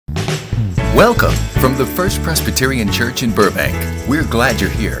Welcome from the First Presbyterian Church in Burbank. We're glad you're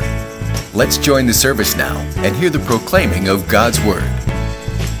here. Let's join the service now and hear the proclaiming of God's Word.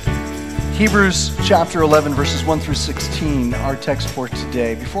 Hebrews chapter 11, verses 1 through 16, our text for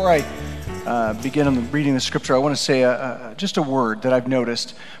today. Before I begin reading the scripture, I want to say just a word that I've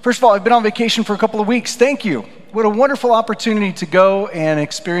noticed. First of all, I've been on vacation for a couple of weeks. Thank you. What a wonderful opportunity to go and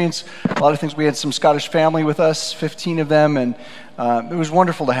experience a lot of things. We had some Scottish family with us, 15 of them, and it was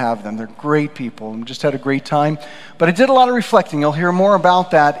wonderful to have them. They're great people and just had a great time. But I did a lot of reflecting. You'll hear more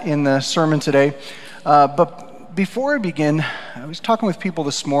about that in the sermon today. But before I begin, I was talking with people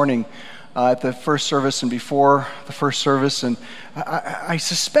this morning at the first service and before the first service, and I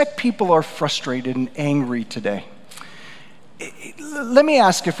suspect people are frustrated and angry today. Let me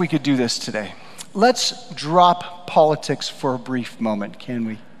ask if we could do this today. Let's drop politics for a brief moment, can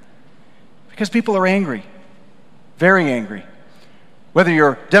we? Because people are angry, very angry. Whether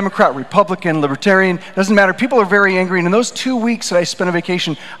you're Democrat, Republican, Libertarian, doesn't matter. People are very angry. And in those 2 weeks that I spent on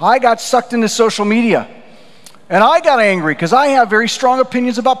vacation, I got sucked into social media. And I got angry because I have very strong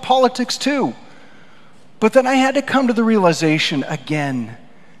opinions about politics too. But then I had to come to the realization again,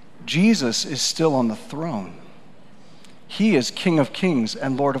 Jesus is still on the throne. He is King of Kings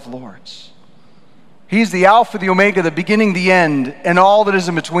and Lord of Lords. He's the Alpha, the Omega, the beginning, the end, and all that is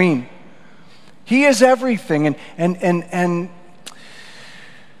in between. He is everything, and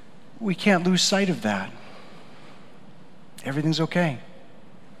we can't lose sight of that. Everything's okay.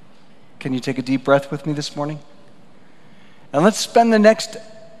 Can you take a deep breath with me this morning? And let's spend the next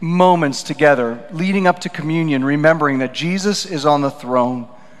moments together leading up to communion, remembering that Jesus is on the throne.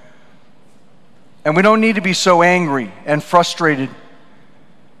 And we don't need to be so angry and frustrated.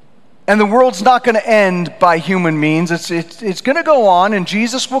 And the world's not going to end by human means. It's going to go on, and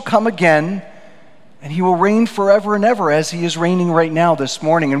Jesus will come again, and he will reign forever and ever as he is reigning right now this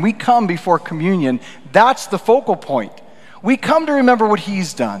morning. And we come before communion. That's the focal point. We come to remember what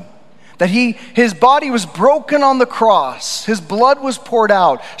he's done. That his body was broken on the cross. His blood was poured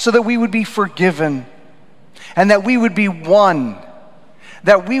out so that we would be forgiven. And that we would be one.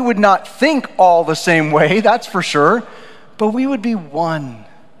 That we would not think all the same way, that's for sure. But we would be one.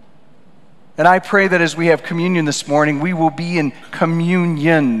 And I pray that as we have communion this morning, we will be in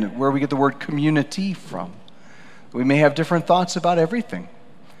communion, where we get the word community from. We may have different thoughts about everything.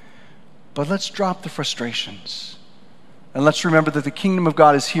 But let's drop the frustrations. And let's remember that the kingdom of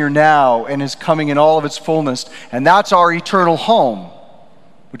God is here now and is coming in all of its fullness. And that's our eternal home.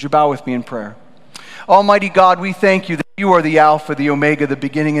 Would you bow with me in prayer? Almighty God, we thank you that you are the Alpha, the Omega, the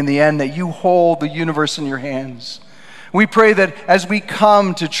beginning and the end, that you hold the universe in your hands. We pray that as we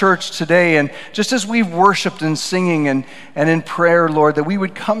come to church today, and just as we've worshiped and singing and in prayer, Lord, that we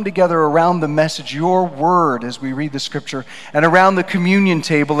would come together around the message, your word, as we read the scripture, and around the communion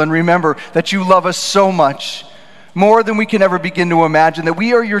table, and remember that you love us so much, more than we can ever begin to imagine, that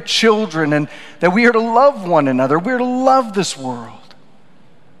we are your children, and that we are to love one another. We are to love this world.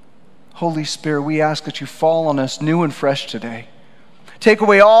 Holy Spirit, we ask that you fall on us new and fresh today. Take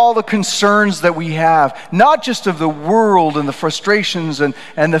away all the concerns that we have, not just of the world and the frustrations and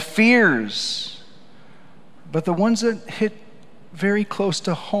the fears, but the ones that hit very close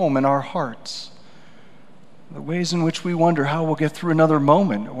to home in our hearts. The ways in which we wonder how we'll get through another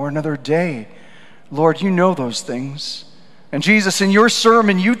moment or another day. Lord, you know those things. And Jesus, in your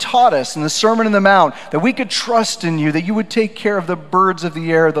sermon, you taught us in the Sermon on the Mount that we could trust in you, that you would take care of the birds of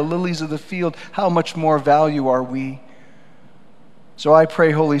the air, the lilies of the field. How much more value are we? So I pray,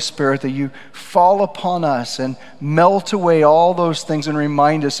 Holy Spirit, that you fall upon us and melt away all those things and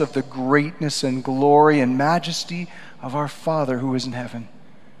remind us of the greatness and glory and majesty of our Father who is in heaven.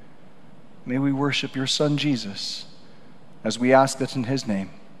 May we worship your Son, Jesus, as we ask that in his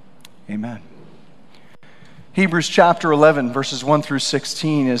name. Amen. Hebrews chapter 11, verses 1 through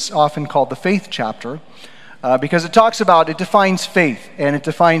 16 is often called the faith chapter because it defines faith, and it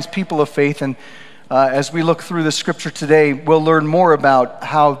defines people of faith. And as we look through the scripture today, we'll learn more about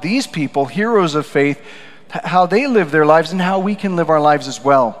how these people, heroes of faith, how they live their lives and how we can live our lives as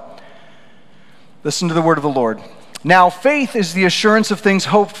well. Listen to the word of the Lord. Now faith is the assurance of things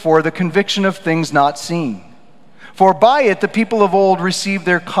hoped for, the conviction of things not seen. For by it the people of old received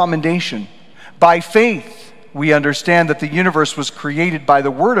their commendation. By faith we understand that the universe was created by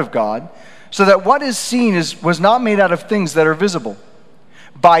the word of God, so that what is seen was not made out of things that are visible.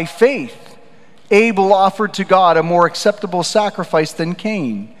 By faith Abel offered to God a more acceptable sacrifice than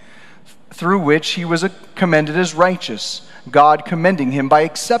Cain, through which he was commended as righteous, God commending him by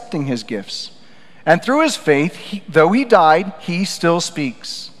accepting his gifts. And through his faith, though he died, he still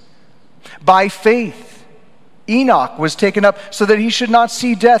speaks. By faith, Enoch was taken up so that he should not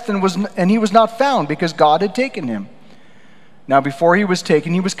see death, and he was not found, because God had taken him. Now before he was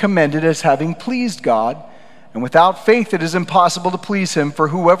taken, he was commended as having pleased God. And without faith it is impossible to please him, for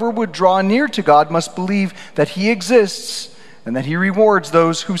whoever would draw near to God must believe that he exists, and that he rewards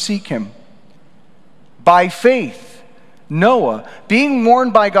those who seek him. By faith, Noah, being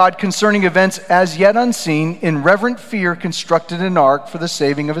warned by God concerning events as yet unseen, in reverent fear constructed an ark for the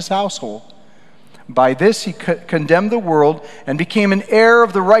saving of his household. By this he condemned the world and became an heir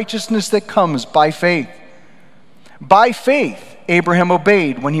of the righteousness that comes by faith. By faith, Abraham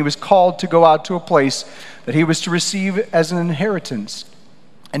obeyed when he was called to go out to a place that he was to receive as an inheritance.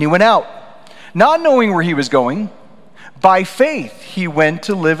 And he went out, not knowing where he was going. By faith, he went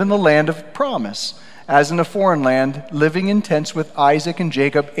to live in the land of promise, as in a foreign land, living in tents with Isaac and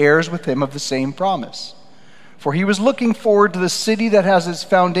Jacob, heirs with him of the same promise. For he was looking forward to the city that has its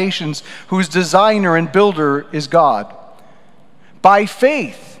foundations, whose designer and builder is God. By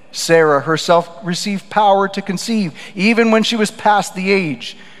faith, Sarah herself received power to conceive, even when she was past the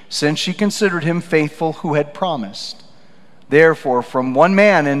age, since she considered him faithful who had promised. Therefore, from one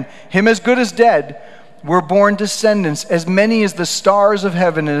man, and him as good as dead, were born descendants, as many as the stars of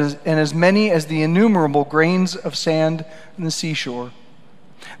heaven, and as many as the innumerable grains of sand in the seashore.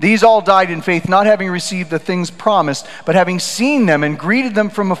 These all died in faith, not having received the things promised, but having seen them and greeted them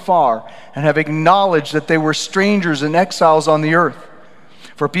from afar, and have acknowledged that they were strangers and exiles on the earth.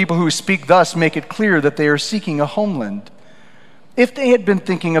 For people who speak thus make it clear that they are seeking a homeland. If they had been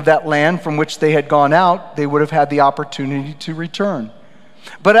thinking of that land from which they had gone out, they would have had the opportunity to return.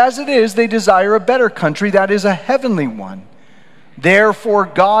 But as it is, they desire a better country, that is, a heavenly one. Therefore,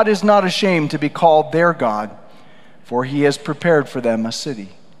 God is not ashamed to be called their God, for he has prepared for them a city.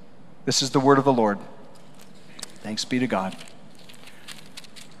 This is the word of the Lord. Thanks be to God.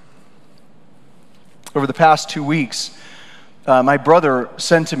 Over the past 2 weeks, my brother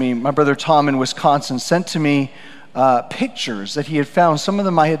Tom in Wisconsin, sent to me pictures that he had found. Some of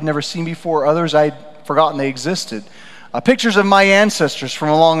them I had never seen before, others I had forgotten they existed. Pictures of my ancestors from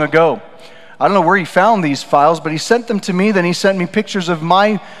long ago. I don't know where he found these files, but he sent them to me. Then he sent me pictures of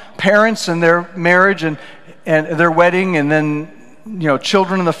my parents and their marriage and their wedding, and then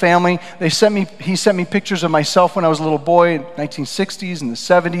children in the family. He sent me pictures of myself when I was a little boy in the 1960s and the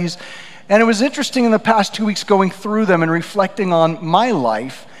 70s. And it was interesting in the past 2 weeks going through them and reflecting on my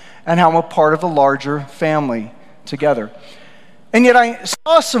life and how I'm a part of a larger family together. And yet I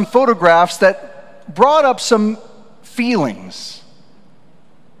saw some photographs that brought up some feelings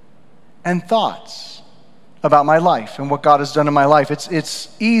and thoughts about my life and what God has done in my life.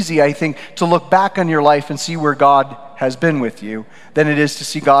 It's easy, I think, to look back on your life and see where God has been with you than it is to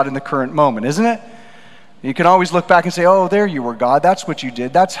see God in the current moment, isn't it? You can always look back and say, oh, there you were, God. That's what you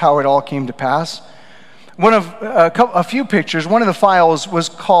did. That's how it all came to pass. A few pictures, one of the files was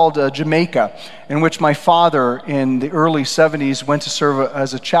called Jamaica, in which my father in the early 70s went to serve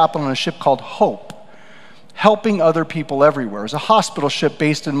as a chaplain on a ship called Hope, helping other people everywhere. It was a hospital ship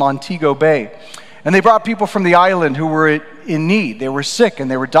based in Montego Bay. And they brought people from the island who were in need. They were sick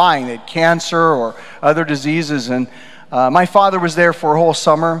and they were dying. They had cancer or other diseases. And my father was there for a whole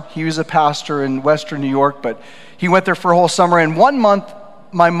summer. He was a pastor in Western New York, but he went there for a whole summer. And 1 month,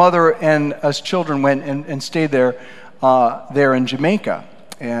 my mother and us children went and stayed there in Jamaica.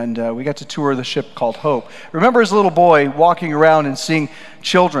 And we got to tour the ship called Hope. I remember as a little boy walking around and seeing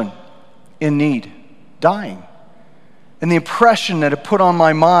children in need, dying. And the impression that it put on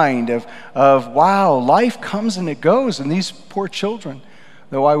my mind of wow, life comes and it goes. And these poor children,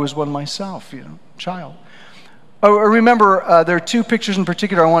 though I was one myself, child. I remember there are two pictures in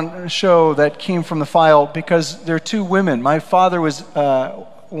particular I want to show that came from the file because there are two women. My father was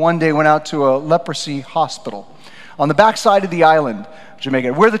one day went out to a leprosy hospital on the backside of the island,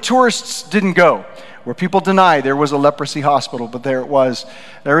 Jamaica, where the tourists didn't go, where people deny there was a leprosy hospital, but there it was.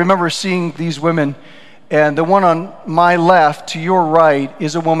 And I remember seeing these women, and the one on my left to your right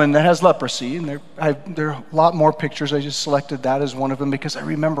is a woman that has leprosy, and there are a lot more pictures. I just selected that as one of them because I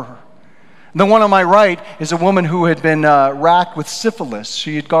remember her. The one on my right is a woman who had been racked with syphilis.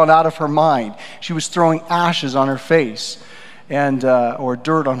 She had gone out of her mind. She was throwing ashes on her face and or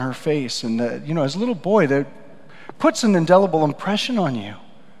dirt on her face. And, as a little boy, that puts an indelible impression on you.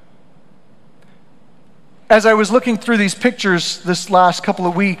 As I was looking through these pictures this last couple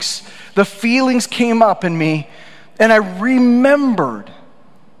of weeks, the feelings came up in me, and I remembered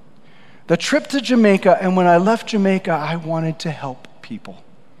the trip to Jamaica, and when I left Jamaica, I wanted to help people.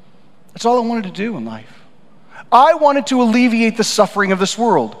 That's all I wanted to do in life. I wanted to alleviate the suffering of this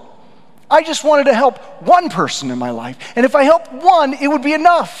world. I just wanted to help one person in my life. And if I helped one, it would be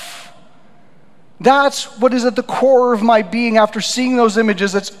enough. That's what is at the core of my being after seeing those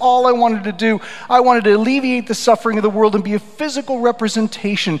images. That's all I wanted to do. I wanted to alleviate the suffering of the world and be a physical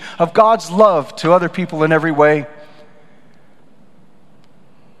representation of God's love to other people in every way.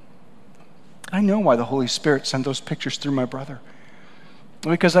 I know why the Holy Spirit sent those pictures through my brother.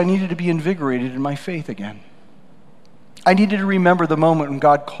 Because I needed to be invigorated in my faith again. I needed to remember the moment when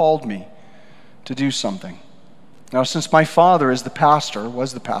God called me to do something. Now, since my father was the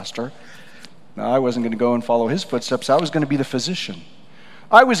pastor, I wasn't going to go and follow his footsteps. I was going to be the physician.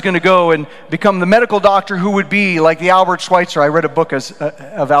 I was going to go and become the medical doctor who would be like the Albert Schweitzer. I read a book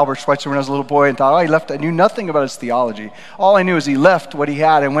of Albert Schweitzer when I was a little boy and thought, I knew nothing about his theology. All I knew is he left what he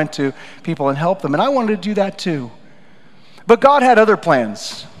had and went to people and helped them. And I wanted to do that too. But God had other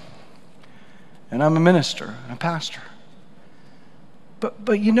plans. And I'm a minister and a pastor.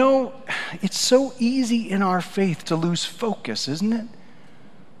 But you know, it's so easy in our faith to lose focus, isn't it?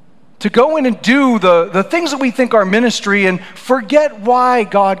 To go in and do the things that we think are ministry and forget why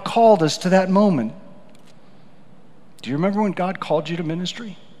God called us to that moment. Do you remember when God called you to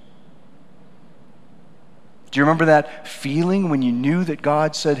ministry? Do you remember that feeling when you knew that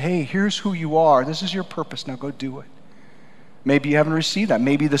God said, hey, here's who you are. This is your purpose. Now go do it. Maybe you haven't received that.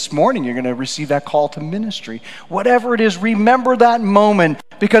 Maybe this morning you're going to receive that call to ministry. Whatever it is, remember that moment,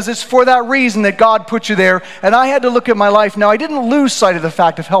 because it's for that reason that God put you there. And I had to look at my life. Now, I didn't lose sight of the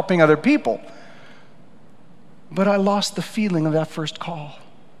fact of helping other people, but I lost the feeling of that first call.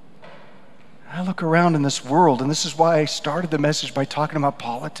 I look around in this world, and this is why I started the message by talking about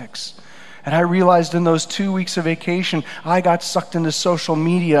politics. And I realized in those 2 weeks of vacation, I got sucked into social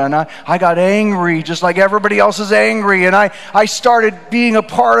media, and I got angry just like everybody else is angry. And I started being a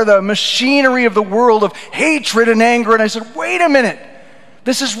part of the machinery of the world of hatred and anger. And I said, wait a minute,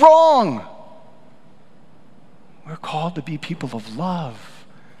 this is wrong. We're called to be people of love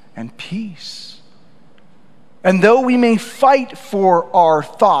and peace. And though we may fight for our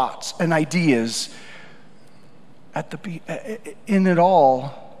thoughts and ideas, in it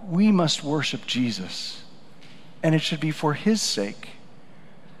all, we must worship Jesus, and it should be for his sake.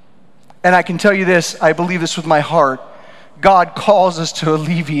 And I can tell you this, I believe this with my heart, God calls us to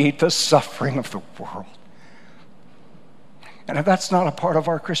alleviate the suffering of the world. And if that's not a part of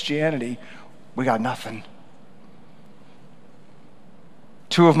our Christianity, we got nothing.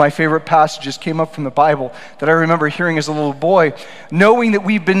 Two of my favorite passages came up from the Bible that I remember hearing as a little boy. Knowing that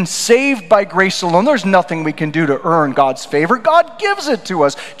we've been saved by grace alone, there's nothing we can do to earn God's favor. God gives it to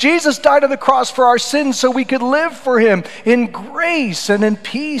us. Jesus died on the cross for our sins so we could live for him in grace and in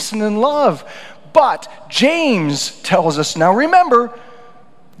peace and in love. But James tells us, now remember,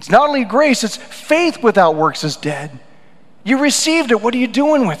 it's not only grace, it's faith without works is dead. You received it. What are you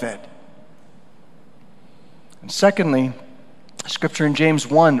doing with it? And secondly, Scripture in James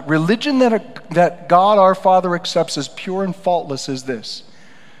 1, religion that God our Father accepts as pure and faultless is this: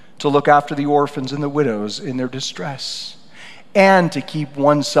 to look after the orphans and the widows in their distress, and to keep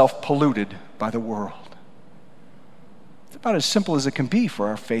oneself polluted by the world. It's about as simple as it can be for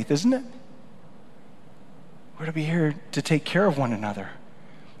our faith, isn't it? We're to be here to take care of one another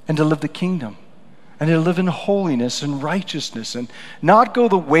and to live the kingdom and to live in holiness and righteousness and not go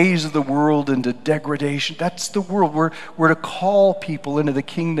the ways of the world into degradation. That's the world. We're to call people into the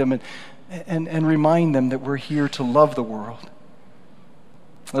kingdom and remind them that we're here to love the world.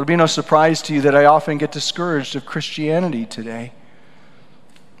 It'll be no surprise to you that I often get discouraged of Christianity today.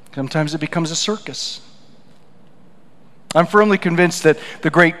 Sometimes it becomes a circus. I'm firmly convinced that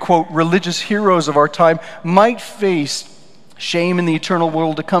the great, quote, religious heroes of our time might face shame in the eternal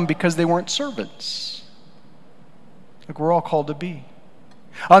world to come because they weren't servants, like we're all called to be.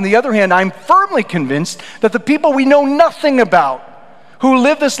 On the other hand, I'm firmly convinced that the people we know nothing about, who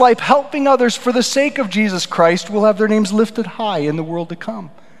live this life helping others for the sake of Jesus Christ, will have their names lifted high in the world to come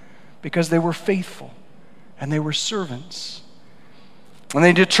because they were faithful and they were servants. And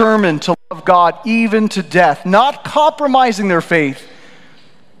they determined to love God even to death, not compromising their faith,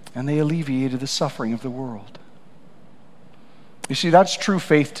 and they alleviated the suffering of the world. You see, that's true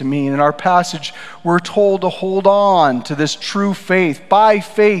faith to me. And in our passage, we're told to hold on to this true faith, by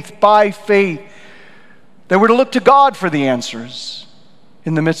faith, that we're to look to God for the answers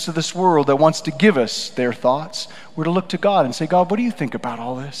in the midst of this world that wants to give us their thoughts. We're to look to God and say, God, what do you think about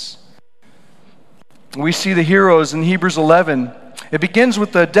all this? We see the heroes in Hebrews 11. It begins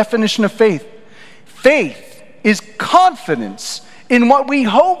with the definition of faith. Faith is confidence in what we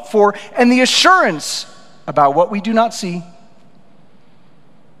hope for and the assurance about what we do not see.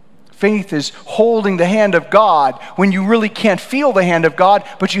 Faith is holding the hand of God when you really can't feel the hand of God,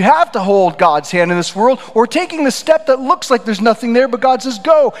 but you have to hold God's hand in this world, or taking the step that looks like there's nothing there, but God says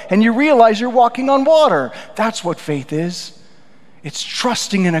go, and you realize you're walking on water. That's what faith is. It's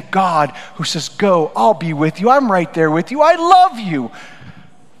trusting in a God who says, go, I'll be with you. I'm right there with you. I love you.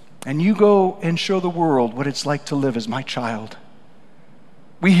 And you go and show the world what it's like to live as my child.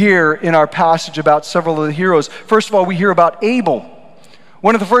 We hear in our passage about several of the heroes. First of all, we hear about Abel,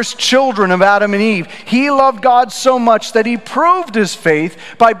 one of the first children of Adam and Eve. He loved God so much that he proved his faith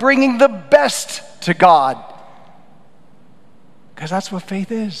by bringing the best to God. Because that's what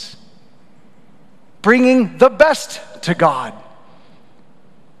faith is. Bringing the best to God.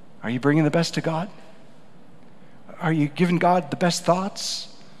 Are you bringing the best to God? Are you giving God the best thoughts?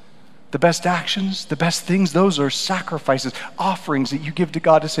 The best actions, the best things? Those are sacrifices, offerings that you give to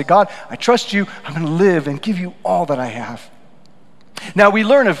God to say, God, I trust you. I'm going to live and give you all that I have. Now we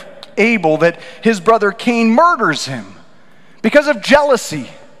learn of Abel that his brother Cain murders him because of jealousy.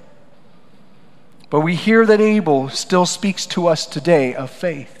 But we hear that Abel still speaks to us today of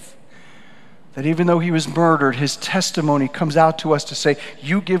faith. That even though he was murdered, his testimony comes out to us to say,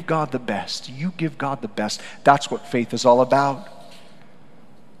 you give God the best. You give God the best. That's what faith is all about.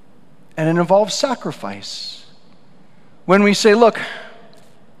 And it involves sacrifice. When we say, look,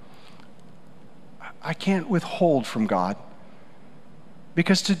 I can't withhold from God,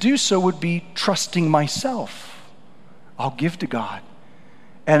 because to do so would be trusting myself. I'll give to God.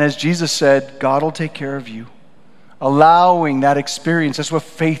 And as Jesus said, God will take care of you. Allowing that experience, that's what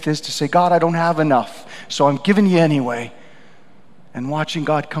faith is, to say, God, I don't have enough, so I'm giving you anyway. And watching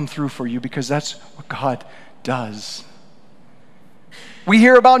God come through for you, because that's what God does. We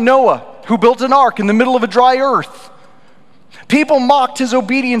hear about Noah, who built an ark in the middle of a dry earth. People mocked his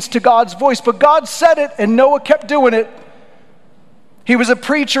obedience to God's voice, but God said it, and Noah kept doing it. He was a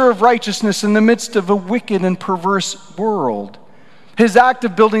preacher of righteousness in the midst of a wicked and perverse world. His act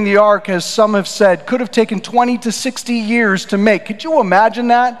of building the ark, as some have said, could have taken 20 to 60 years to make. Could you imagine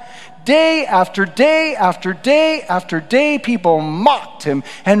that? Day after day after day after day, people mocked him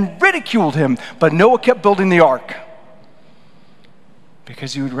and ridiculed him, but Noah kept building the ark.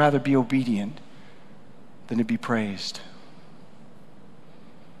 Because he would rather be obedient than to be praised.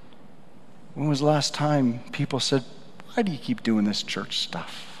 When was the last time people said, why do you keep doing this church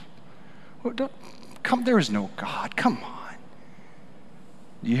stuff? There is no God. Come on.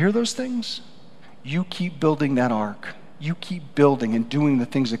 Do you hear those things? You keep building that ark. You keep building and doing the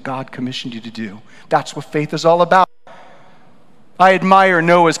things that God commissioned you to do. That's what faith is all about. I admire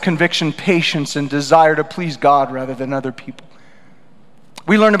Noah's conviction, patience, and desire to please God rather than other people.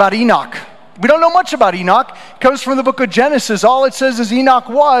 We learn about Enoch. We don't know much about Enoch. It comes from the book of Genesis. All it says is Enoch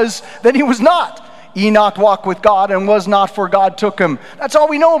was, then he was not. Enoch walked with God and was not, for God took him. That's all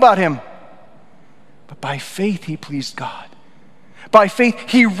we know about him. But by faith he pleased God. By faith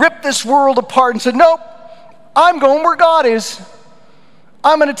he ripped this world apart and said, nope, I'm going where God is.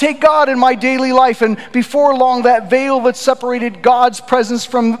 I'm going to take God in my daily life. And before long, that veil that separated God's presence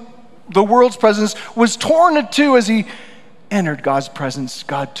from the world's presence was torn in two as he entered God's presence.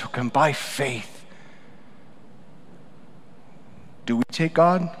 God took him by faith. Do we take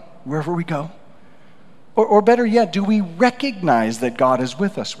God wherever we go? Or better yet, do we recognize that God is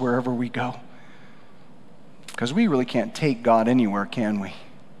with us wherever we go? Because we really can't take God anywhere, can we?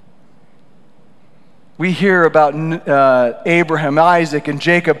 We hear about Abraham, Isaac, and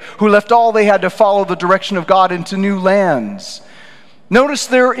Jacob, who left all they had to follow the direction of God into new lands. Notice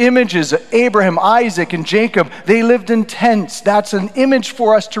their images, Abraham, Isaac, and Jacob. They lived in tents. That's an image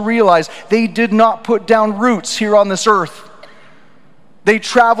for us to realize they did not put down roots here on this earth. They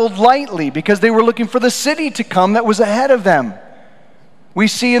traveled lightly because they were looking for the city to come that was ahead of them. We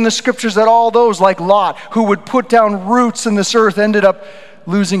see in the scriptures that all those, like Lot, who would put down roots in this earth, ended up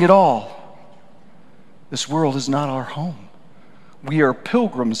losing it all. This world is not our home. We are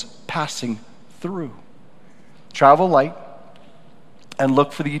pilgrims passing through. Travel light and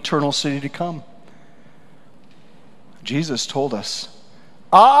look for the eternal city to come. Jesus told us,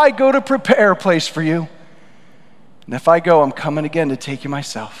 I go to prepare a place for you. And if I go, I'm coming again to take you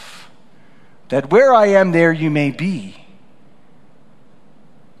myself, that where I am, there you may be.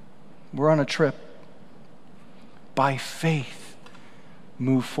 We're on a trip. By faith,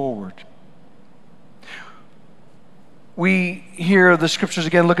 move forward. We hear the scriptures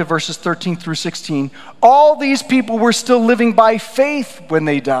again. Look at verses 13 through 16. All these people were still living by faith when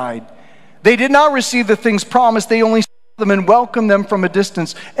they died. They did not receive the things promised. They only saw them and welcomed them from a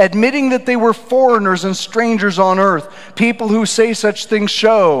distance, admitting that they were foreigners and strangers on earth. People who say such things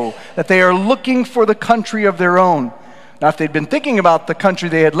show that they are looking for the country of their own. Now, if they'd been thinking about the country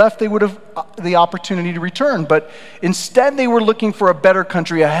they had left, they would have the opportunity to return. But instead, they were looking for a better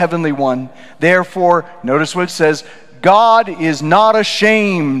country, a heavenly one. Therefore, notice what it says, God is not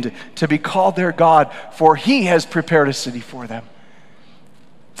ashamed to be called their God, for he has prepared a city for them.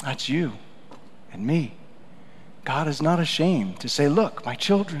 That's you and me. God is not ashamed to say, look, my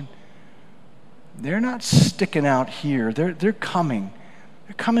children, they're not sticking out here. They're coming.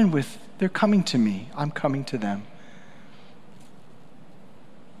 They're coming to me. I'm coming to them.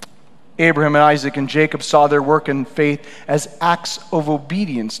 Abraham and Isaac and Jacob saw their work and faith as acts of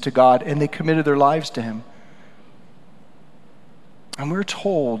obedience to God, and they committed their lives to him. And we're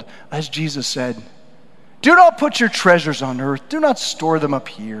told, as Jesus said, do not put your treasures on earth. Do not store them up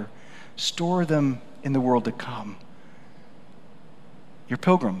here. Store them in the world to come. You're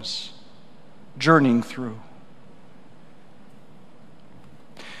pilgrims journeying through.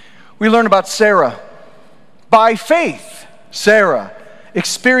 We learn about Sarah. By faith, Sarah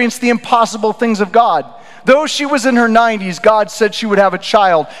experienced the impossible things of God. Though she was in her 90s, God said she would have a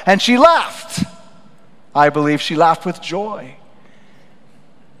child, and she laughed. I believe she laughed with joy.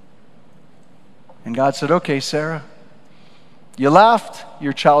 And God said, okay, Sarah, you laughed.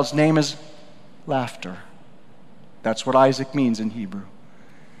 Your child's name is laughter. That's what Isaac means in Hebrew.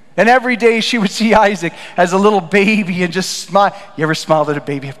 And every day she would see Isaac as a little baby and just smile. You ever smiled at a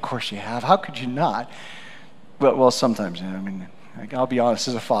baby? Of course you have. How could you not? Well, sometimes, I mean, I'll be honest,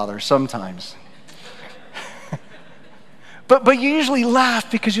 as a father, sometimes. but you usually laugh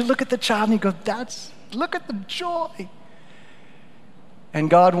because you look at the child and you go, look at the joy. And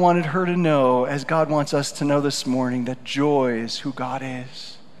God wanted her to know, as God wants us to know this morning, that joy is who God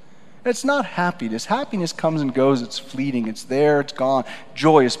is. It's not happiness. Happiness comes and goes. It's fleeting. It's there. It's gone.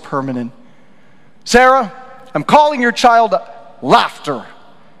 Joy is permanent. Sarah, I'm calling your child laughter.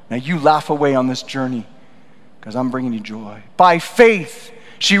 Now you laugh away on this journey because I'm bringing you joy. By faith,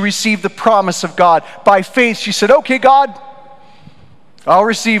 she received the promise of God. By faith, she said, okay, God, I'll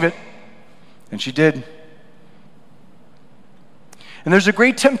receive it. And she did. And there's a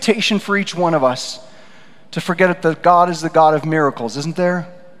great temptation for each one of us to forget that God is the God of miracles, isn't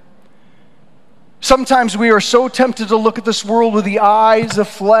there? Sometimes we are so tempted to look at this world with the eyes of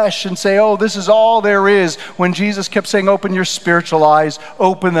flesh and say, oh, this is all there is, when Jesus kept saying, open your spiritual eyes,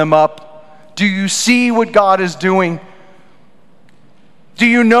 open them up. Do you see what God is doing? Do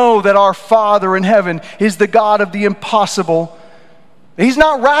you know that our Father in heaven is the God of the impossible? He's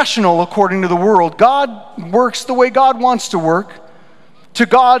not rational according to the world. God works the way God wants to work. To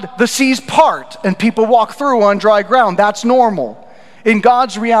God, the seas part and people walk through on dry ground. That's normal. In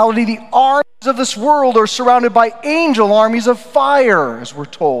God's reality, the armies of this world are surrounded by angel armies of fire, as we're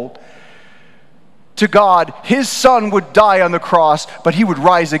told. To God, his son would die on the cross, but he would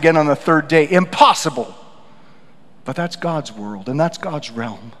rise again on the third day. Impossible. But that's God's world, and that's God's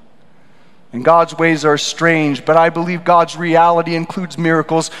realm. And God's ways are strange, but I believe God's reality includes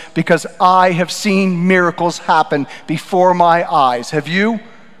miracles because I have seen miracles happen before my eyes. Have you?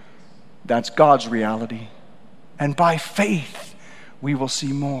 That's God's reality. And by faith, we will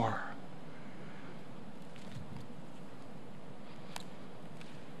see more.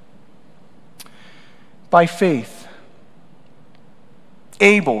 By faith,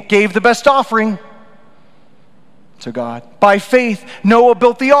 Abel gave the best offering to God. By faith, Noah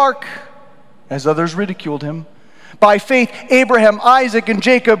built the ark, as others ridiculed him. By faith, Abraham, Isaac, and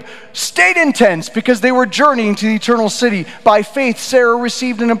Jacob stayed in tents because they were journeying to the eternal city. By faith, Sarah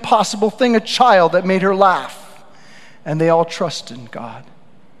received an impossible thing, a child that made her laugh. And they all trusted in God.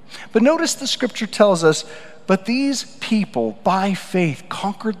 But notice the scripture tells us, but these people, by faith,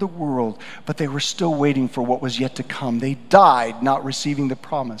 conquered the world, but they were still waiting for what was yet to come. They died not receiving the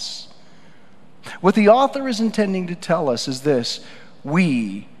promise. What the author is intending to tell us is this: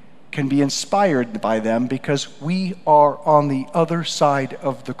 we can be inspired by them because we are on the other side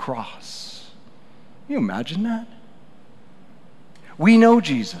of the cross. Can you imagine that? We know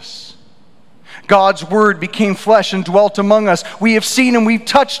Jesus. God's word became flesh and dwelt among us. We have seen him, we've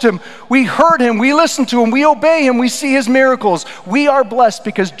touched him, we heard him, we listen to him, we obey him, we see his miracles. We are blessed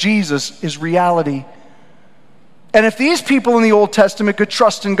because Jesus is reality. And if these people in the Old Testament could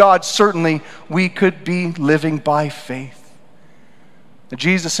trust in God, certainly we could be living by faith.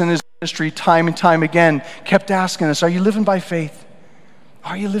 Jesus in his ministry time and time again kept asking us, are you living by faith?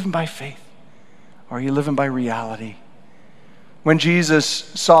 Are you living by faith? Or are you living by reality? When Jesus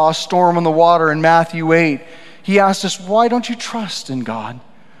saw a storm on the water in Matthew 8, he asked us, why don't you trust in God?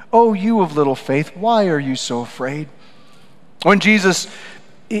 Oh, you of little faith, why are you so afraid? When Jesus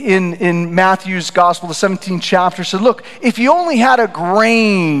in Matthew's gospel, the 17th chapter, said, look, if you only had a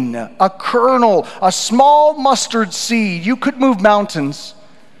grain, a kernel, a small mustard seed, you could move mountains.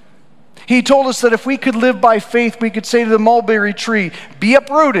 He told us that if we could live by faith, we could say to the mulberry tree, be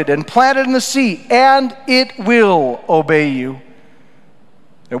uprooted and planted in the sea, and it will obey you.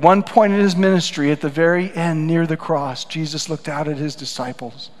 At one point in his ministry, at the very end, near the cross, Jesus looked out at his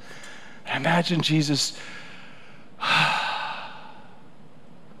disciples. And imagine Jesus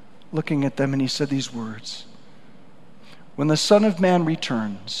looking at them, and he said these words, when the Son of Man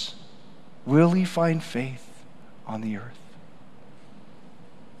returns, will he find faith on the earth?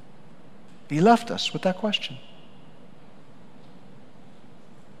 He left us with that question.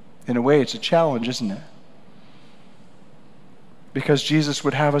 In a way, it's a challenge, isn't it? Because Jesus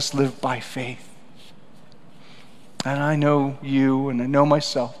would have us live by faith. And I know you and I know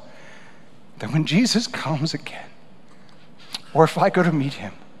myself that when Jesus comes again, or if I go to meet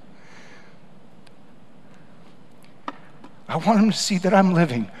him, I want him to see that I'm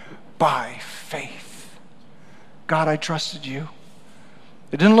living by faith. God, I trusted you.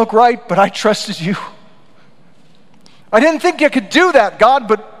 It didn't look right, but I trusted you. I didn't think you could do that, God,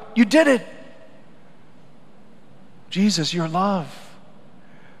 but you did it. Jesus, your love.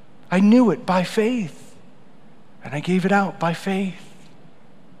 I knew it by faith, and I gave it out by faith.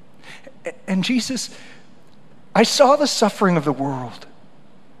 And Jesus, I saw the suffering of the world,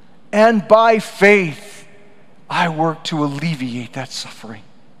 and by faith, I worked to alleviate that suffering.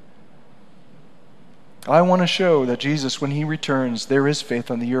 I want to show that Jesus, when he returns, there is faith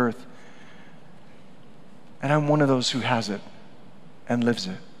on the earth. And I'm one of those who has it, and lives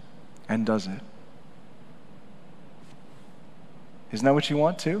it, and does it. Isn't that what you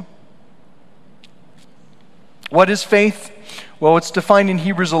want too? What is faith? Well, it's defined in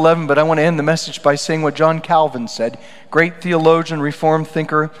Hebrews 11, but I want to end the message by saying what John Calvin said, great theologian, Reformed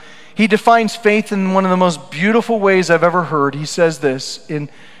thinker. He defines faith in one of the most beautiful ways I've ever heard. He says this in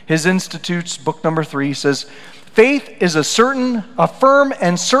his Institutes, book number 3. He says, faith is a firm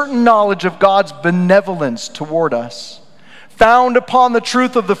and certain knowledge of God's benevolence toward us, found upon the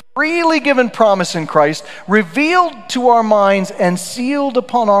truth of the freely given promise in Christ, revealed to our minds and sealed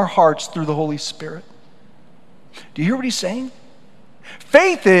upon our hearts through the Holy Spirit. Do you hear what he's saying?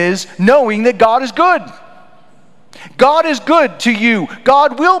 Faith is knowing that God is good. God is good to you.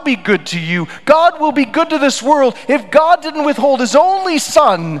 God will be good to you. God will be good to this world. If God didn't withhold his only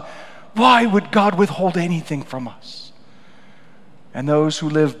Son, why would God withhold anything from us? And those who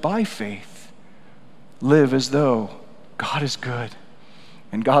live by faith live as though God is good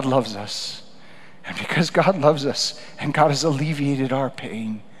and God loves us. And because God loves us and God has alleviated our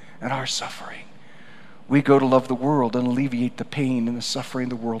pain and our suffering, we go to love the world and alleviate the pain and the suffering of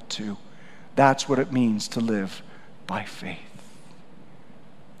the world too. That's what it means to live by faith.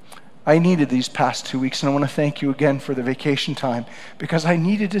 I needed these past 2 weeks, and I want to thank you again for the vacation time, because I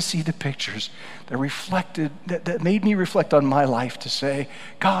needed to see the pictures that made me reflect on my life, to say,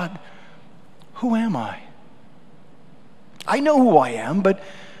 God, who am I? I know who I am, but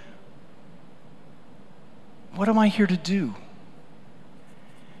what am I here to do?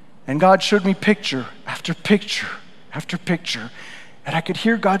 And God showed me picture after picture after picture. And I could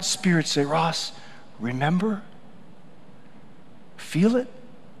hear God's Spirit say, Ross, remember? Feel it?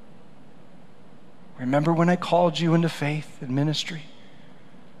 Remember when I called you into faith and ministry?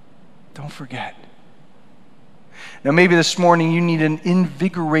 Don't forget. Now maybe this morning you need an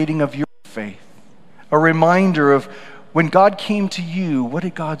invigorating of your faith. A reminder of when God came to you, what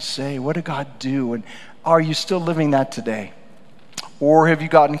did God say? What did God do? And are you still living that today? Or have you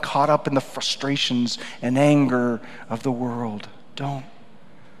gotten caught up in the frustrations and anger of the world? Don't.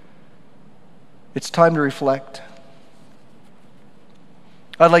 It's time to reflect.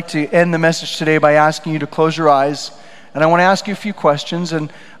 I'd like to end the message today by asking you to close your eyes. And I want to ask you a few questions.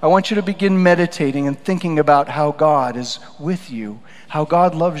 And I want you to begin meditating and thinking about how God is with you, how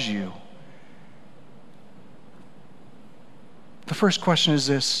God loves you. The first question is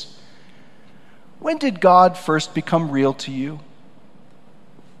this: when did God first become real to you?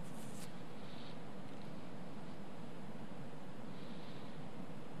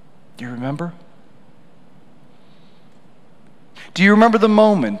 Do you remember? Do you remember the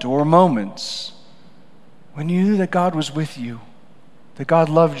moment or moments when you knew that God was with you, that God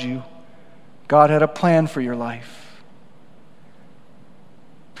loved you, God had a plan for your life?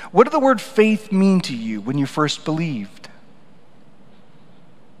 What did the word faith mean to you when you first believed?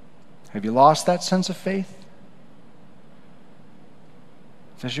 Have you lost that sense of faith?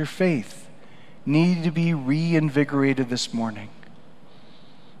 Does your faith need to be reinvigorated this morning?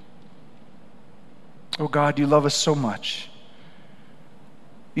 Oh God, you love us so much.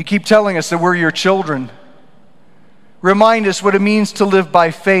 You keep telling us that we're your children. Remind us what it means to live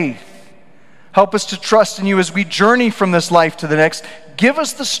by faith. Help us to trust in you as we journey from this life to the next. Give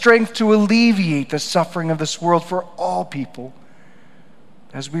us the strength to alleviate the suffering of this world for all people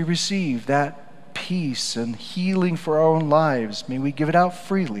as we receive that peace and healing for our own lives. May we give it out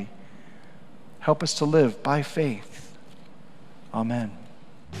freely. Help us to live by faith. Amen.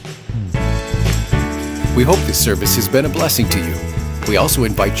 We hope this service has been a blessing to you. We also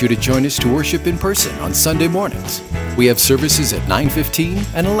invite you to join us to worship in person on Sunday mornings. We have services at 9:15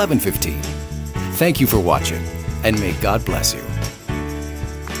 and 11:15. Thank you for watching, and may God bless you.